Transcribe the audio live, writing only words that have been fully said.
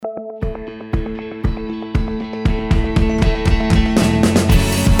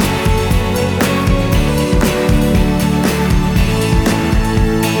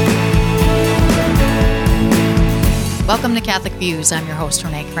Welcome to Catholic Views. I'm your host,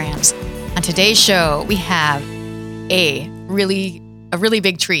 Renee Kranz. On today's show, we have a really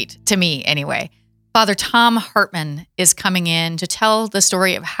big treat, to me anyway. Father Thom Hartman is coming in to tell the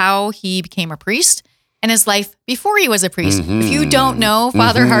story of how he became a priest and his life before he was a priest. If you don't know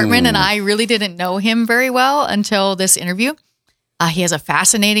Father Hartman, and I really didn't know him very well until this interview, he has a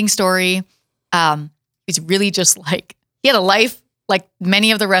fascinating story. He's really just like, he had a life like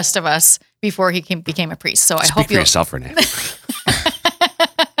many of the rest of us before he became a priest. So I hope for yourself, Renee.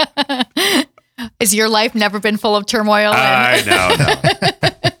 Has your life never been full of turmoil? No.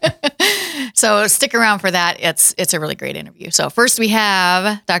 So stick around for that. It's a really great interview. So first we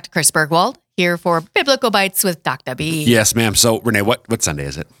have Dr. Chris Bergwald here for Biblical Bites with Dr. B. Yes, ma'am. So Renee, what Sunday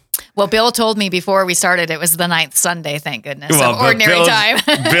is it? Well, Bill told me before we started it was the 9th Sunday, thank goodness. Well, so ordinary time.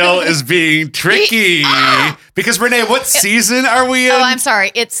 Bill is being tricky. Because Renee, what season are we in? Oh, I'm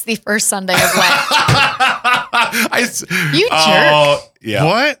sorry. It's the first Sunday of Lent. You jerk. Yeah.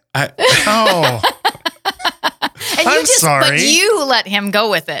 What? I'm sorry. But you let him go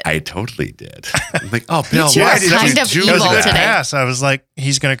with it. I totally did. I'm like, oh, Bill, why did kind you of do evil that? today. Pass. I was like,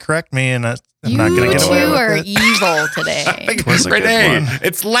 he's going to correct me, and I'm not going to get away You with are it. evil today. Was a good Renee, one.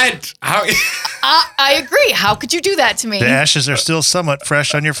 it's Lent. How? I agree. How could you do that to me? The ashes are still somewhat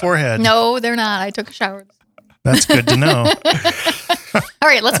fresh on your forehead. No, they're not. I took a shower. That's good to know. All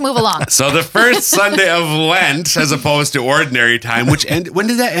right, let's move along. So the first Sunday of Lent, as opposed to ordinary time, when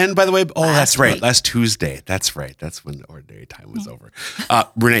did that end, by the way? Oh, that's right. week. Last Tuesday. That's right. That's when the ordinary time was over.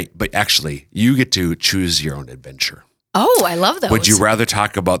 Renee, but actually, you get to choose your own adventure. Oh, I love those. Would you rather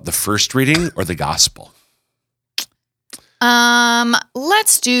talk about the first reading or the gospel?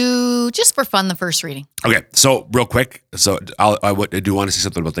 Let's do, just for fun, the first reading. Okay, so real quick. So I do want to say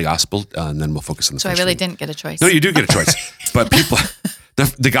something about the gospel, and then we'll focus on the So first I really reading. didn't get a choice. No, you do get a choice. But people,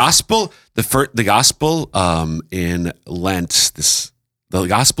 the gospel in Lent, the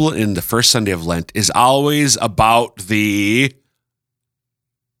gospel in the first Sunday of Lent is always about the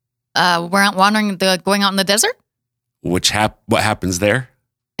We're out wandering, going out in the desert? what happens there?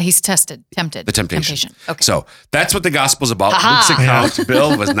 He's tempted. The temptation. Okay. So that's what the gospel's about. Aha. Luke's account.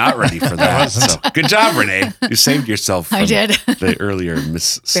 Bill was not ready for that. So good job, Renee. You saved yourself from I did. the earlier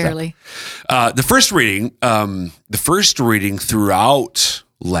misstep. Barely. The first reading throughout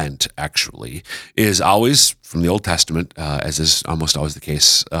Lent actually is always from the Old Testament, as is almost always the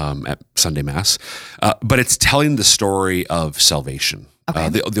case at Sunday Mass. But it's telling the story of salvation. Okay.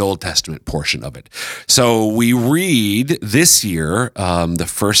 The Old Testament portion of it. So we read this year, the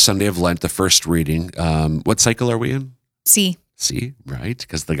first Sunday of Lent, the first reading. What cycle are we in? See, Right?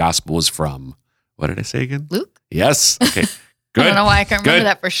 Because the gospel was from, what did I say again? Luke? Yes. Okay. Good. I don't know why I can't remember Good.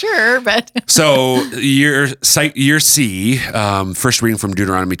 that for sure, but So year C, first reading from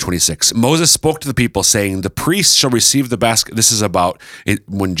Deuteronomy 26. Moses spoke to the people saying, the priest shall receive the basket. This is about it,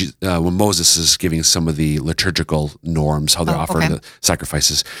 when Moses is giving some of the liturgical norms, how they're offering okay. the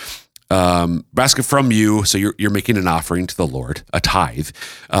sacrifices. Basket from you, so you're making an offering to the Lord, a tithe.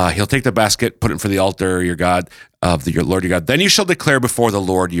 He'll take the basket, put it for the altar, your God, of your Lord your God. Then you shall declare before the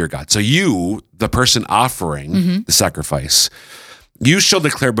Lord your God. So you, the person offering the sacrifice, you shall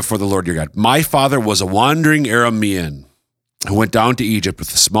declare before the Lord your God, my father was a wandering Aramean who went down to Egypt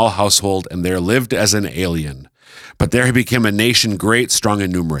with a small household and there lived as an alien. But there he became a nation great, strong,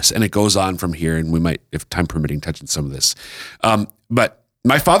 and numerous. And it goes on from here, and we might, if time permitting, touch on some of this. But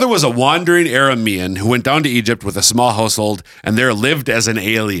my father was a wandering Aramean who went down to Egypt with a small household and there lived as an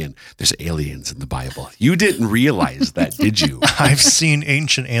alien. There's aliens in the Bible. You didn't realize that, did you? I've seen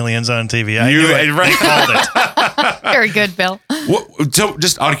Ancient Aliens on TV. I knew it. Right. Called it. very good, Bill. So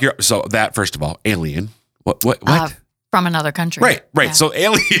just out of here. So that, first of all, alien. What? From another country. Right. Yeah. So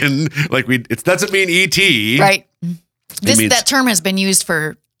alien, it doesn't mean ET. Right. means- That term has been used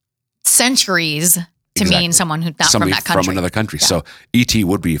for centuries to Exactly. mean someone who's not Somebody from that country. from another country. Yeah. So ET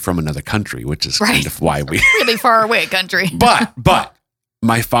would be from another country, which is Right. kind of why we. Really far away country. But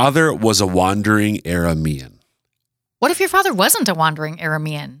my father was a wandering Aramean. What if your father wasn't a wandering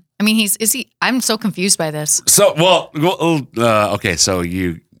Aramean? I mean, is he? I'm so confused by this. So okay. So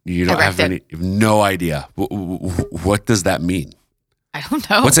you don't have you have no idea. What does that mean? I don't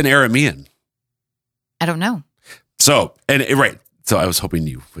know. What's an Aramean? I don't know. So right. So I was hoping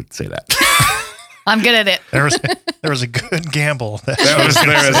you would say that. I'm good at it. There was a good gamble.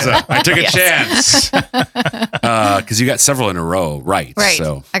 I took a chance because you got several in a row, right? Right.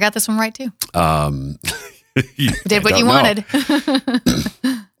 So I got this one right too. you Did what don't you know. wanted.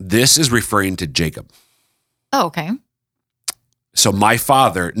 This is referring to Jacob. Oh, okay. So my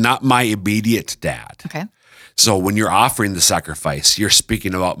father, not my immediate dad. Okay. So when you're offering the sacrifice, you're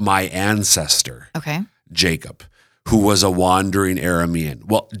speaking about my ancestor, Okay. Jacob, who was a wandering Aramean.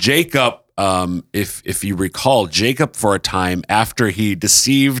 Well, Jacob, if you recall, Jacob for a time after he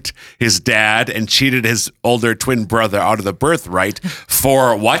deceived his dad and cheated his older twin brother out of the birthright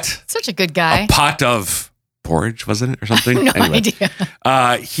for what? Such a good guy. A pot of porridge, wasn't it, or something? No idea.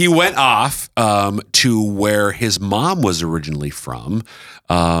 He went off to where his mom was originally from,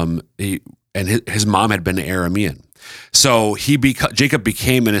 his mom had been an Aramean. So Jacob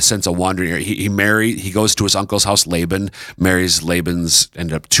became, in a sense, a wandering. He married. He goes to his uncle's house, Laban, marries Laban's,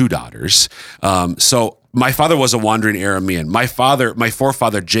 ended up 2 daughters. So my father was a wandering Aramean. My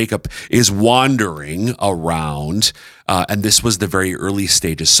forefather Jacob is wandering around, and this was the very early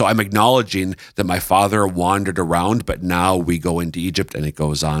stages. So I'm acknowledging that my father wandered around, but now we go into Egypt, and it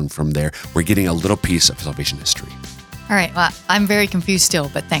goes on from there. We're getting a little piece of salvation history. All right. Well, I'm very confused still,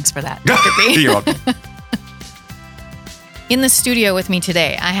 but thanks for that, Dr. B. You're welcome. In the studio with me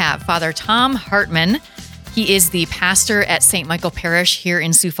today, I have Father Tom Hartman. He is the pastor at St. Michael Parish here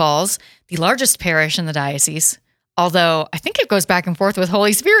in Sioux Falls, the largest parish in the diocese. Although I think it goes back and forth with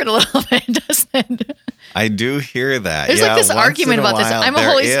Holy Spirit a little bit, doesn't it? I do hear that. There's like this argument about this. I'm a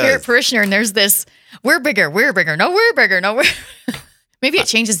Holy Spirit parishioner, and there's this, we're bigger. No, we're bigger. No, we're... Maybe it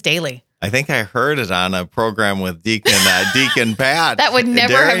changes daily. I think I heard it on a program with Deacon Pat. That would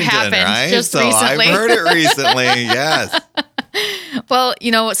never have happened, right? just so recently. I've heard it recently, yes. Well,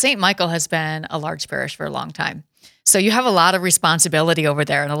 St. Michael has been a large parish for a long time. So you have a lot of responsibility over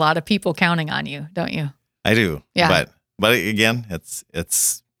there and a lot of people counting on you, don't you? I do. Yeah. But again,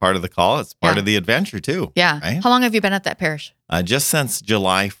 it's part of the call. It's part of the adventure too. Yeah. Right? How long have you been at that parish? Just since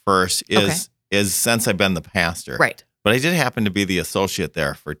July 1st is since I've been the pastor. Right. But I did happen to be the associate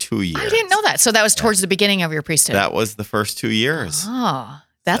there for 2 years. I didn't know that. So that was towards the beginning of your priesthood. That was the first 2 years. Oh,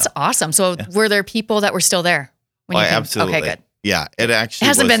 that's awesome. So were there people that were still there? Absolutely. Okay, good. Yeah, it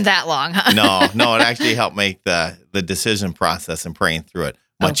hasn't been that long, huh? No, it actually helped make the decision process and praying through it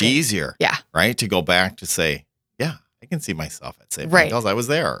much easier. Yeah. Right? To go back to say, yeah, I can see myself at St. Right. Michael's. I was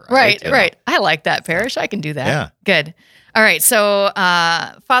there. Right. I like that parish. I can do that. Yeah. Good. All right. So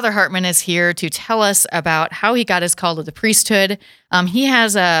Father Hartman is here to tell us about how he got his call to the priesthood. He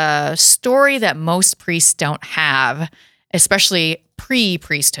has a story that most priests don't have, especially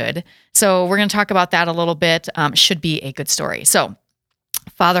pre-priesthood. So we're going to talk about that a little bit. Should be a good story. So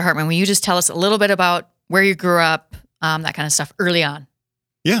Father Hartman, will you just tell us a little bit about where you grew up, that kind of stuff early on?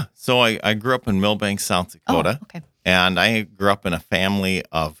 Yeah. So I grew up in Millbank, South Dakota. Oh, okay. And I grew up in a family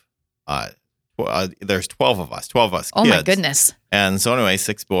of, there's 12 of us kids. Oh, my goodness. And so anyway,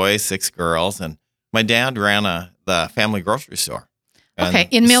 6 boys, 6 girls. And my dad ran the family grocery store. Okay.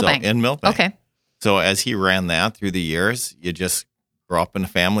 In Millbank. In Millbank. Okay. So as he ran that through the years, you just grew up in a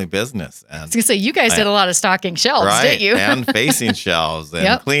family business. And I was going to say, you guys did a lot of stocking shelves, didn't you? And facing shelves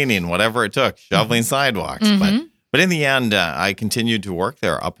and cleaning, whatever it took, shoveling sidewalks. Mm-hmm. But in the end, I continued to work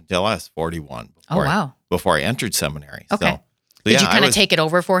there up until I was 41. Before I entered seminary. Okay. So did you kind of take it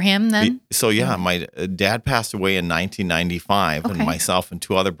over for him then? So yeah, my dad passed away in 1995, and myself and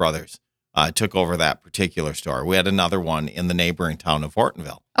 2 other brothers took over that particular store. We had another one in the neighboring town of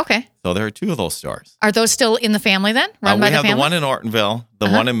Ortonville. Okay. So there are 2 of those stores. Are those still in the family then? Run by we the have family? the one in Ortonville, the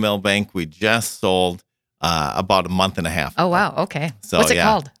one in Millbank. We just sold about a month and a half ago. Oh, wow. Okay. So, what's it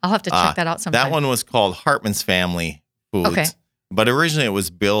called? I'll have to check that out sometime. That one was called Hartman's Family Foods. Okay. But originally it was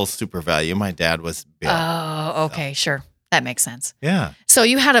Bill's Super Value. My dad was Bill. Oh, okay. Sure. That makes sense. Yeah. So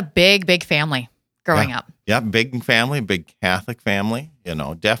you had a big, big family growing up. Yeah, big family, big Catholic family.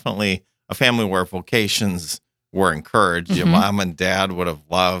 Definitely a family where vocations were encouraged. Your mom and dad would have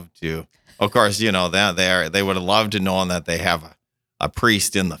loved to, of course, they would have loved to know that they have a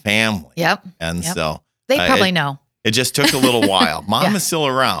priest in the family. Yep. And so they probably know. It just took a little while. Mom is still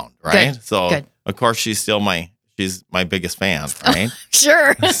around, right? Good. So Good. Of course she's my biggest fan, right?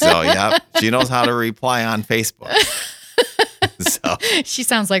 Sure. So yeah, she knows how to reply on Facebook. So she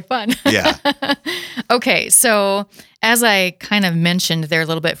sounds like fun. Yeah. Okay. So as I kind of mentioned there a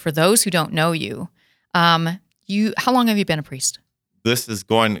little bit, for those who don't know you, how long have you been a priest?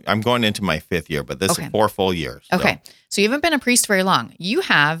 I'm going into my 5th year, but this is 4 full years. So. Okay. So you haven't been a priest very long. You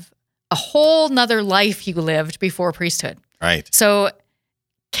have a whole nother life you lived before priesthood. Right. So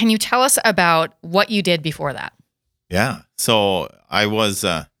can you tell us about what you did before that? Yeah. So I was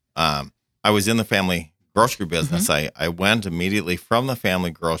in the family grocery business. I went immediately from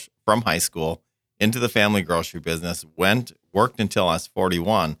the from high school into the family grocery business, worked until I was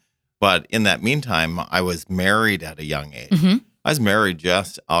 41. But in that meantime, I was married at a young age. Mm-hmm. I was married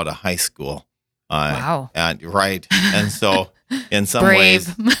just out of high school. Wow. Right. And so in some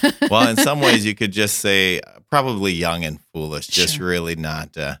Brave. ways, you could just say probably young and foolish, just really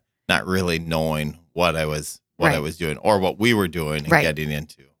not really knowing what I was what I Right. was doing or what we were doing and Right. getting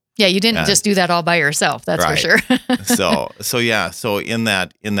into. Yeah, you didn't And- just do that all by yourself. That's for Right. sure. So in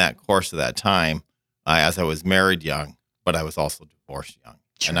that course of that time, as I was married young, but I was also divorced young,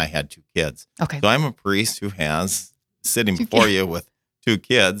 Sure. and I had 2 kids. Okay. So I'm a priest who has sitting 2 before kids. you with 2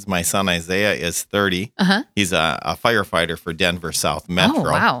 kids. My son Isaiah is 30. Uh-huh. He's a firefighter for Denver South Metro.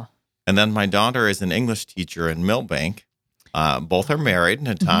 Oh, wow. And then my daughter is an English teacher in Millbank. Both are married.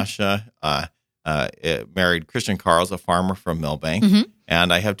 Natasha married Christian Carl's, a farmer from Millbank. Mhm.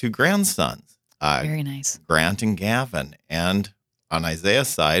 And I have 2 grandsons, Very nice. Grant and Gavin. And on Isaiah's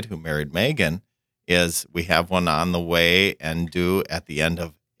side, who married Megan, we have one on the way and due at the end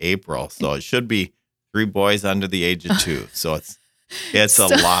of April. So it should be 3 boys under the age of 2. So it's a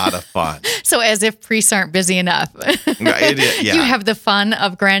lot of fun. So as if priests aren't busy enough. Yeah. You have the fun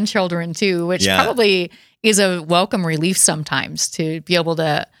of grandchildren too, which Yeah. probably is a welcome relief sometimes to be able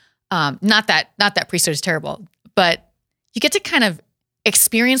to, not that priesthood is terrible, but you get to kind of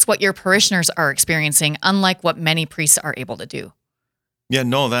experience what your parishioners are experiencing, unlike what many priests are able to do. Yeah,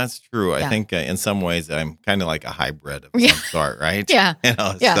 no, that's true. Yeah. I think in some ways I'm kind of like a hybrid of Yeah. some sort, right? Yeah.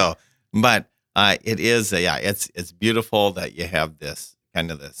 Yeah. So, but it is, it's beautiful that you have this kind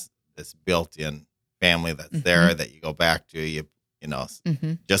of this built-in family that's there that you go back to. You know,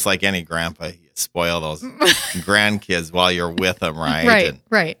 Mm-hmm. just like any grandpa, you spoil those grandkids while you're with them, right? Right.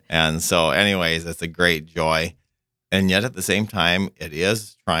 Right. And so, anyways, it's a great joy. And yet at the same time, it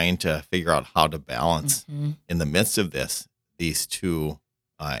is trying to figure out how to balance Mhm. in the midst of these two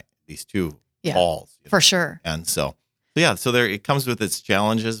Yeah. calls. you know. For sure. And so there it comes with its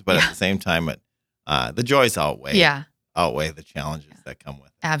challenges, but Yeah. at the same time, the joys outweigh the challenges that come with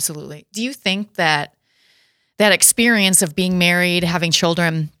it. Absolutely. Do you think that experience of being married, having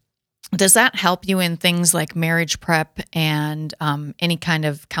children, does that help you in things like marriage prep and any kind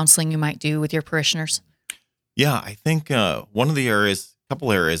of counseling you might do with your parishioners? Yeah, I think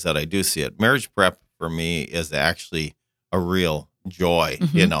couple areas that I do see it. Marriage prep for me is actually a real joy.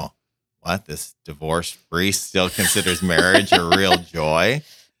 Mhm. You know, this divorced priest still considers marriage a real joy,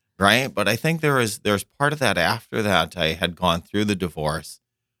 right? But I think there's part of that after that I had gone through the divorce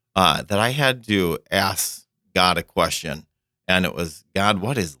that I had to ask God a question, and it was, God,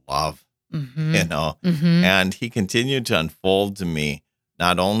 what is love? Mm-hmm. You know, Mm-hmm. and He continued to unfold to me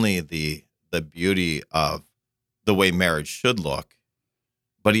not only the beauty of the way marriage should look,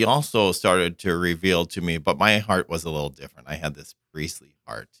 but He also started to reveal to me, but my heart was a little different. I had this priestly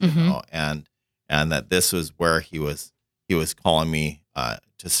heart, you Mhm. know, and that this was where He was calling me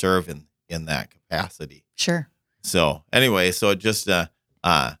to serve in that capacity. Sure. So anyway, so it just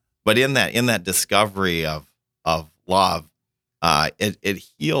but in that discovery of love, it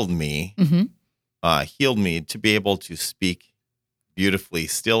healed me. Mm-hmm. Healed me to be able to speak beautifully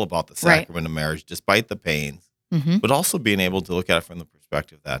still about the Right. sacrament of marriage, despite the pains, Mm-hmm. but also being able to look at it from the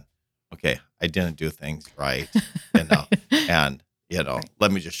perspective that, okay, I didn't do things right, you know, and, you know,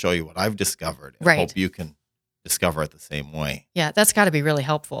 let me just show you what I've discovered. And Right. hope you can discover it the same way. Yeah, that's got to be really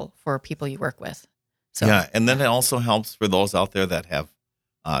helpful for people you work with. So, Yeah. And then it also helps for those out there that have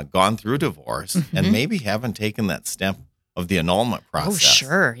gone through divorce Mhm. and maybe haven't taken that step of the annulment process. Oh,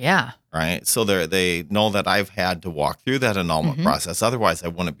 sure. Yeah. Right. So they know that I've had to walk through that annulment Mhm. process. Otherwise, I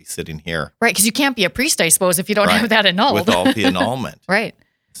wouldn't be sitting here Right. Because you can't be a priest, I suppose, if you don't Right. have that annulled. with all the annulment. Right.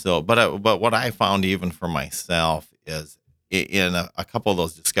 So, but what I found even for myself is in a couple of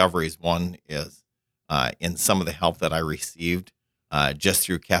those discoveries. One is in some of the help that I received just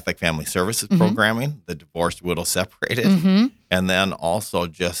through Catholic Family Services Mhm. programming, the divorced widow separated, Mm-hmm. and then also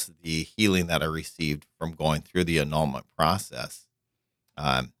just the healing that I received from going through the annulment process.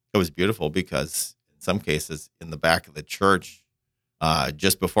 It was beautiful because in some cases in the back of the church,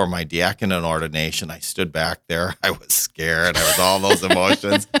 just before my diaconate ordination, I stood back there. I was scared. I was all those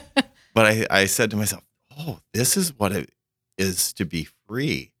emotions. But I said to myself, oh, this is what it is to be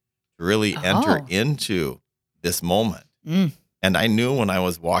free, to really enter Oh. into this moment. Mm. And I knew when I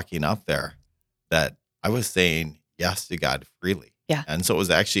was walking up there that I was saying yes to God freely. Yeah. And so it was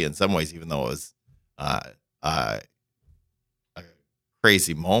actually in some ways, even though it was a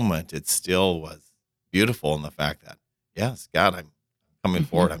crazy moment, it still was beautiful in the fact that, yes, God, I'm coming Mhm.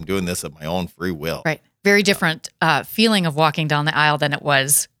 forward. I'm doing this of my own free will. Right. Very different feeling of walking down the aisle than it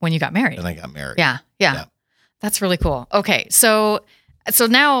was when you got married. And I got married. Yeah. Yeah. That's really cool. Okay. So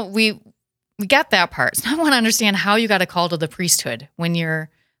now we got that part. So now I want to understand how you got a call to the priesthood when you're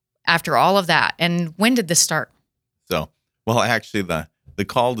after all of that. And when did this start? So, well, actually, the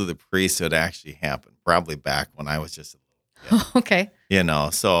call to the priesthood actually happened probably back when I was just, Okay. you know,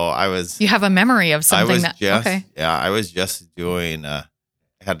 so I was, You have a memory of something I was that just, okay. yeah, I was just doing,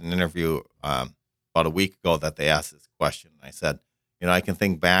 had an interview about a week ago that they asked this question. I said, I can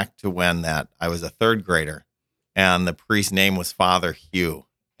think back to when that I was a third grader, and the priest's name was Father Hugh.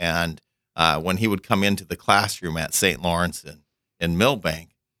 And when he would come into the classroom at St. Lawrence in Millbank,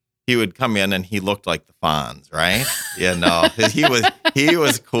 he would come in and he looked like the Fonz, right? He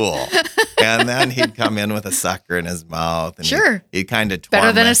was cool. And then he'd come in with a sucker in his mouth. And Sure. He'd kind of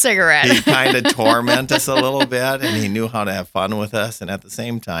Better than a cigarette. He'd kind of torment us a little bit, and he knew how to have fun with us. And at the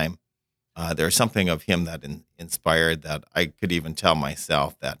same time, there's something of him that inspired that I could even tell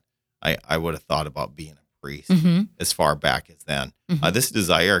myself that I would have thought about being a priest Mhm. as far back as then. Mhm. This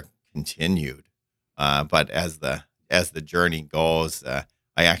desire continued, but as the journey goes,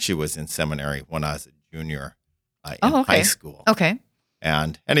 I actually was in seminary when I was a junior in Oh, okay. high school. Okay.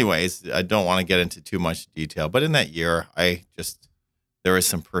 And anyways, I don't want to get into too much detail, but in that year, there was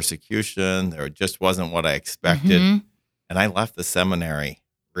some persecution. There just wasn't what I expected. Mhm. And I left the seminary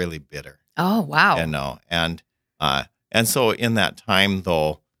really bitter, Oh, wow. and so in that time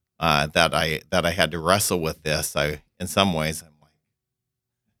though, that I had to wrestle with this, in some ways, I'm like,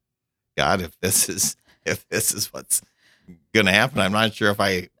 God, if this is what's going to happen, I'm not sure if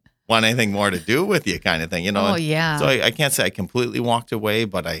I want anything more to do with you, kind of thing, Oh, yeah. So I can't say I completely walked away,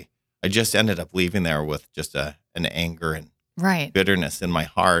 but I just ended up leaving there with just an anger and Right. bitterness in my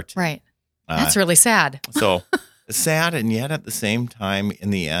heart. Right. That's really sad. So sad, and yet at the same time, in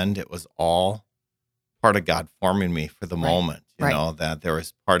the end, it was all part of God forming me for the Right. moment. Right. That there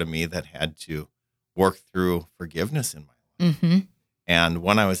was part of me that had to work through forgiveness in my life. Mm-hmm. And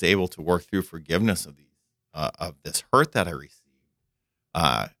when I was able to work through forgiveness of this hurt that I received,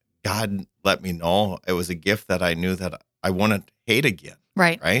 God let me know it was a gift that I knew that I wouldn't hate again.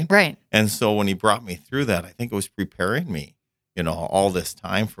 Right. Right. Right. And so when he brought me through that, I think it was preparing me, all this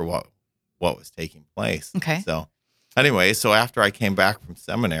time for what was taking place. Okay. So anyway, so after I came back from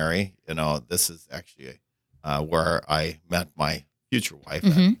seminary, this is actually where I met my future wife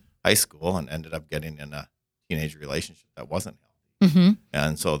Mhm. at high school and ended up getting in a teenage relationship that wasn't healthy. Mm-hmm.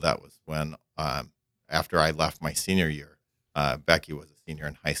 And so that was when, after I left my senior year, Becky was a senior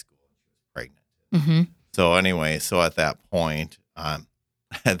in high school and she was pregnant. Mm-hmm. So anyway, so at that point,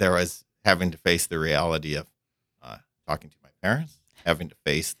 there was having to face the reality of talking to my parents, having to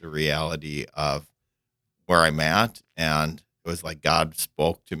face the reality of where I'm at. And it was like God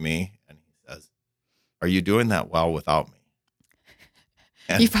spoke to me and he says, "Are you doing that well without me?"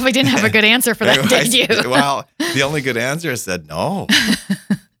 And You probably didn't have a good answer for that, did you? Well, the only good answer is said no.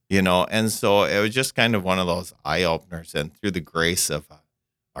 And so it was just kind of one of those eye openers. And through the grace of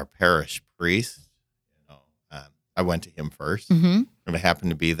our parish priest, I went to him first. Mm-hmm. And it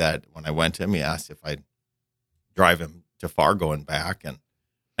happened to be that when I went to him, he asked if I'd drive him to Fargo and back. And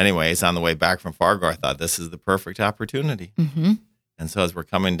anyways, on the way back from Fargo, I thought this is the perfect opportunity. Mm-hmm. And so as we're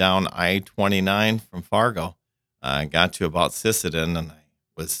coming down I-29 from Fargo, I got to about Sisseton and I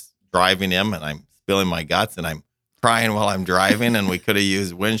was driving him and I'm spilling my guts and I'm crying while I'm driving, and we could have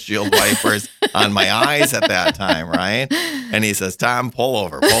used windshield wipers on my eyes at that time, right? And he says, "Tom, pull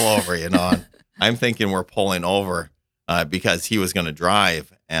over. And I'm thinking we're pulling over because he was going to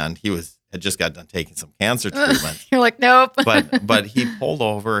drive and had just got done taking some cancer treatment. You're like, nope. But he pulled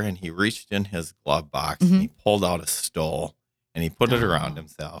over and he reached in his glove box Mhm. and he pulled out a stole and he put it around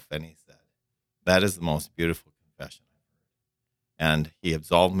himself and he said, "That is the most beautiful confession I've heard." And he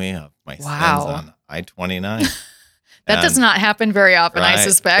absolved me of my Wow. sins on I-29. That does not happen very often, I Right.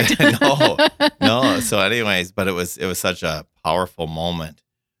 suspect. No. So anyways, but it was such a powerful moment.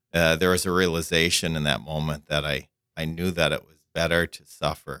 There was a realization in that moment that I knew that it was better to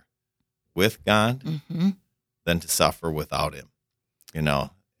suffer with God Mm-hmm. than to suffer without him,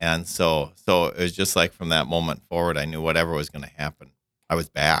 And so it was just like from that moment forward, I knew whatever was going to happen, I was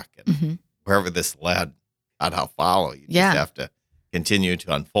back. And Mm-hmm. wherever this led, God, I'll follow. You Yeah. just have to continue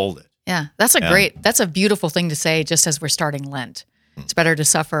to unfold it. Yeah, that's that's a beautiful thing to say just as we're starting Lent. It's better to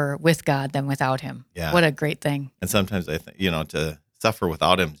suffer with God than without him. Yeah. What a great thing. And sometimes I think, to suffer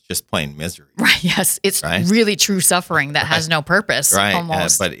without him is just plain misery. Right, yes. It's Right? really true suffering that has no purpose, Right.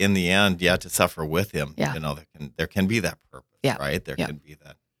 almost. But in the end, to suffer with him, Yeah. there can be that purpose, Yeah. right? There Yeah. can be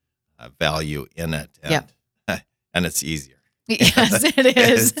that value in it. And, Yeah. and it's easier. Yes, it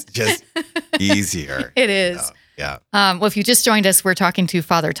is. It's just easier. It is. Yeah. Well, if you just joined us, we're talking to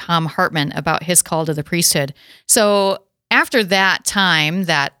Father Tom Hartman about his call to the priesthood. So after that time,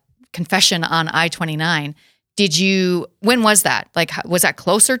 that confession on I-29, when was that? Like, was that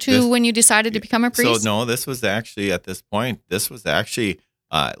closer to when you decided to become a priest? So no, this was actually at this point,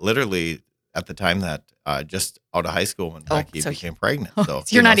 literally at the time that just out of high school when Becky so- became pregnant. So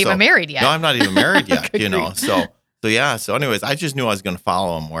You're not even married yet. No, I'm not even married yet, Good grief. So anyways, I just knew I was going to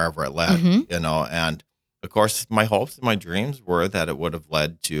follow him wherever it led, and of course, my hopes and my dreams were that it would have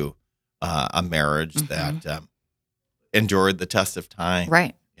led to a marriage that endured the test of time.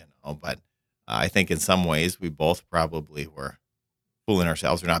 Right. But I think in some ways we both probably were fooling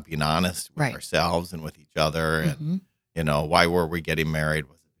ourselves or not being honest with ourselves and with each other. And, why were we getting married?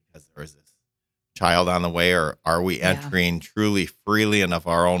 Was it because there was this child on the way, or are we entering truly freely and of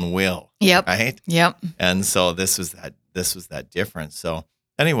our own will? Yep. Right. Yep. And so this was that difference. So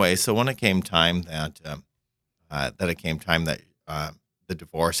anyway, so when it came time that the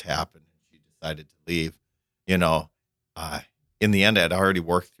divorce happened and she decided to leave, in the end, I had already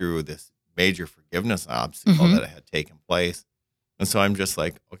worked through this major forgiveness obstacle that had taken place. And so I'm just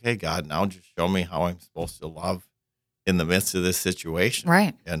like, okay, God, now just show me how I'm supposed to love in the midst of this situation.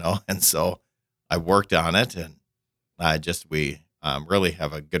 Right. And so I worked on it, and we really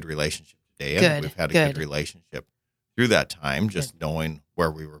have a good relationship today. And we've had a good relationship through that time, just knowing where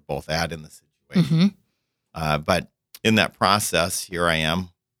we were both at in the situation. But in that process, here I am,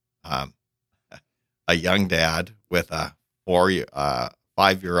 a young dad with a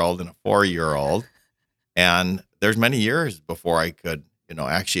 5-year-old and a 4-year-old. And there's many years before I could,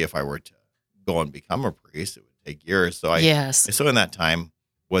 actually, if I were to go and become a priest, it would take years. So so in that time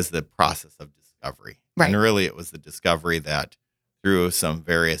was the process of discovery. Right. And really it was the discovery that through some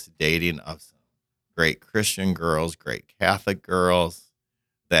various dating of some great Christian girls, great Catholic girls,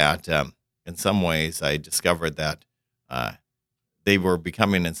 that in some ways I discovered that they were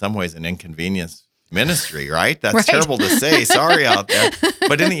becoming in some ways an inconvenience ministry, right? That's terrible to say. Sorry out there.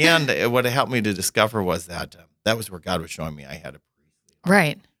 But in the end, what it helped me to discover was that that was where God was showing me I had a priestly heart.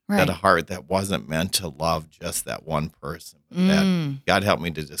 Right. That a heart that wasn't meant to love just that one person. But that God helped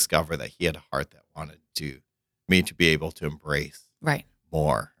me to discover that he had a heart that wanted me to be able to embrace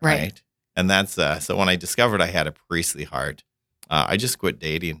more. Right. And that's, so when I discovered I had a priestly heart, I just quit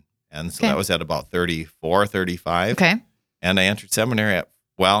dating. And so that was at about 34, 35. Okay. And I entered seminary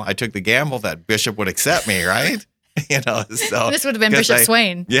I took the gamble that Bishop would accept me, right? So this would have been Bishop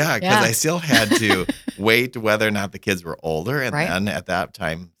Swain. Yeah, because I still had to wait whether or not the kids were older, and then at that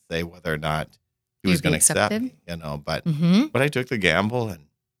time say whether or not he was going to accept me. But I took the gamble, and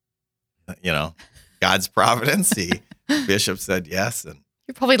God's providence. Bishop said yes, and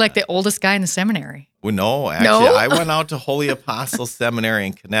you're probably like the oldest guy in the seminary. Well, no, actually, I went out to Holy Apostle Seminary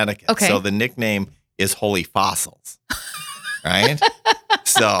in Connecticut. Okay. So the nickname is Holy Fossils, right?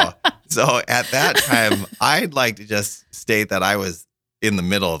 So at that time, I'd like to just state that I was in the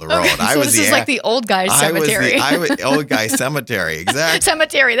middle of the road. Okay, this is like the old guy cemetery. I was old guy cemetery, exactly.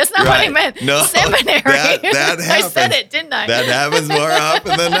 Cemetery. That's not what I meant. No, seminary. That happens. I said it, didn't I? That happens more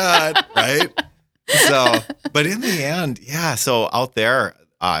often than not, right? So, but in the end, so out there,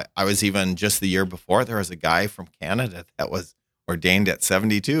 I was even just the year before, there was a guy from Canada that was ordained at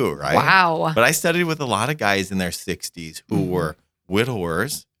 72, right? Wow. But I studied with a lot of guys in their 60s who were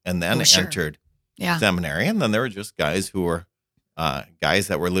widowers and then entered seminary. And then there were just guys who were guys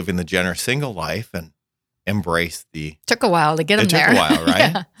that were living the generous single life and embraced Took a while to get them there. It took a while, right?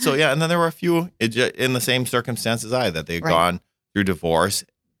 Yeah. So, and then there were a few in the same circumstances that they'd gone through divorce,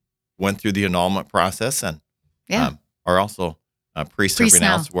 went through the annulment process, and are also priests serving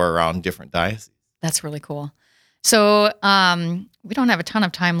elsewhere around different dioceses. That's really cool. So we don't have a ton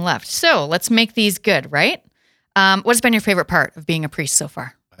of time left. So let's make these good, right? What's been your favorite part of being a priest so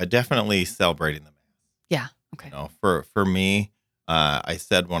far? Definitely celebrating the Mass. Yeah. Okay. For me, I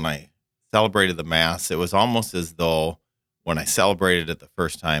said when I celebrated the Mass, it was almost as though when I celebrated it the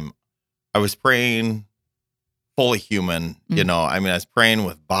first time, I was praying fully human. I was praying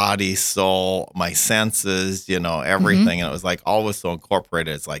with body, soul, my senses, everything. And it was like always so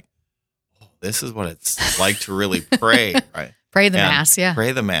incorporated. It's like, this is what it's like to really pray, right? Pray the Mass,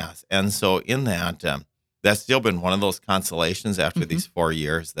 Pray the Mass. And so in that, that's still been one of those consolations after these 4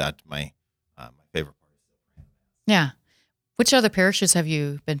 years that my favorite part is. Yeah. Which other parishes have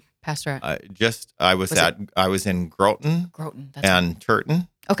you been pastor at? I was in Groton. And Turton.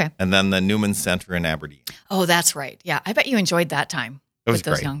 Okay. And then the Newman Center in Aberdeen. Oh, that's right. Yeah. I bet you enjoyed that time with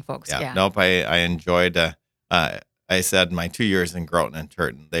those young folks. Yeah. Nope. I enjoyed, I said my 2 years in Groton and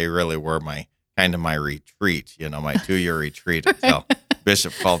Turton, they really were my retreat, my 2-year retreat until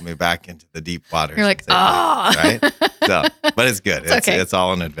Bishop called me back into the deep waters. You're like, right? So, but it's good. It's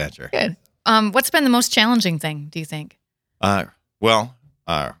all an adventure. Good. What's been the most challenging thing, do you think?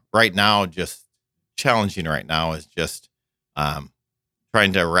 Right now, just challenging right now is just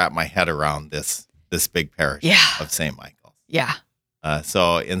trying to wrap my head around this big parish of St. Michael's. Yeah.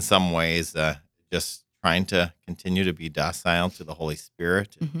 So in some ways, just trying to continue to be docile to the Holy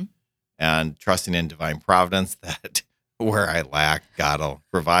Spirit and trusting in divine providence that where I lack, God will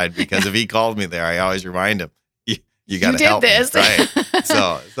provide. Because if He called me there, I always remind Him, you got to help this. me. Right.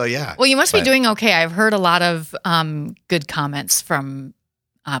 So yeah. Well, you must be doing okay. I've heard a lot of good comments from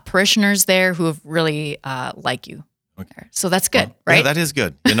parishioners there who have really like you. Okay. So that's good, right? Yeah, that is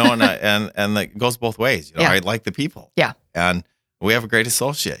good. And it goes both ways. I like the people. Yeah. And we have a great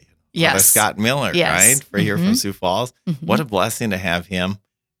associate. Yes. Scott Miller, right? Here from Sioux Falls. Mm-hmm. What a blessing to have him.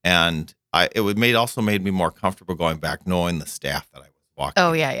 And it also made me more comfortable going back, knowing the staff that I was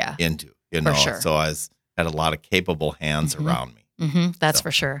walking into. For sure. So I had a lot of capable hands around me. Mm-hmm. That's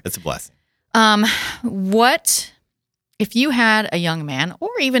for sure. It's a blessing. What if you had a young man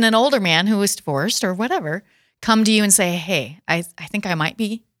or even an older man who was divorced or whatever come to you and say, hey, I think I might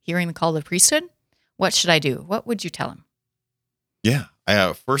be hearing the call to the priesthood. What should I do? What would you tell him? Yeah.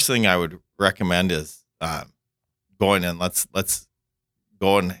 First thing I would recommend is going and let's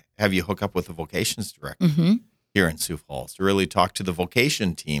go and have you hook up with the vocations director here in Sioux Falls to really talk to the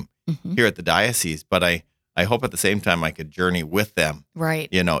vocation team here at the diocese. But I hope at the same time I could journey with them, right?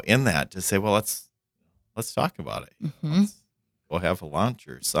 In that to say, well, let's talk about it. We'll have a lunch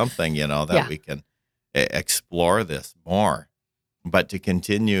or something, that we can explore this more. But to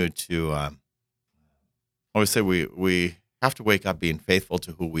continue to, I always say we have to wake up being faithful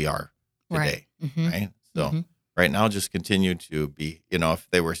to who we are today, right? So right now, just continue to be, if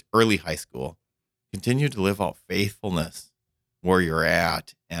they were early high school, continue to live out faithfulness where you're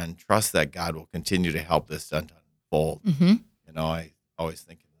at and trust that God will continue to help this to unfold. I always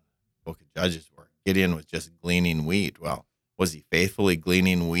think in the book of Judges where Gideon was just gleaning wheat. Well, was he faithfully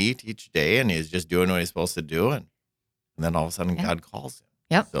gleaning wheat each day and he's just doing what he's supposed to do? And then all of a sudden God calls him.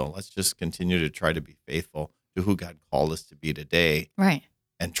 Yep. So let's just continue to try to be faithful to who God called us to be today. Right.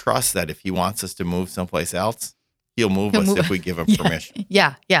 And trust that if He wants us to move someplace else, He'll move us if we give Him permission.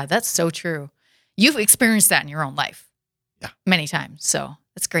 Yeah, that's so true. You've experienced that in your own life. Yeah. Many times. So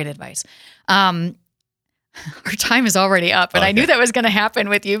that's great advice. Our time is already up, and I knew that was going to happen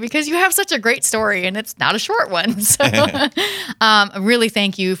with you because you have such a great story, and it's not a short one. So really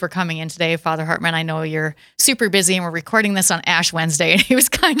thank you for coming in today, Father Hartman. I know you're super busy, and we're recording this on Ash Wednesday, and he was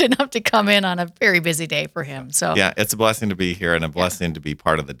kind enough to come in on a very busy day for him. So yeah, it's a blessing to be here and a blessing to be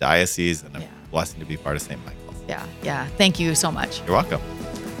part of the diocese and a blessing to be part of St. Michael's. Yeah. Thank you so much. You're welcome.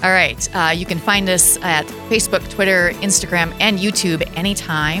 All right. You can find us at Facebook, Twitter, Instagram, and YouTube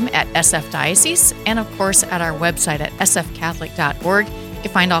anytime at SF Diocese, and of course at our website at sfcatholic.org. You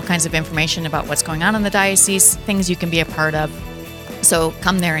can find all kinds of information about what's going on in the diocese, things you can be a part of. So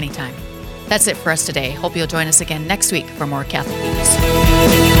come there anytime. That's it for us today. Hope you'll join us again next week for more Catholic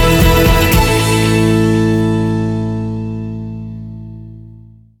News.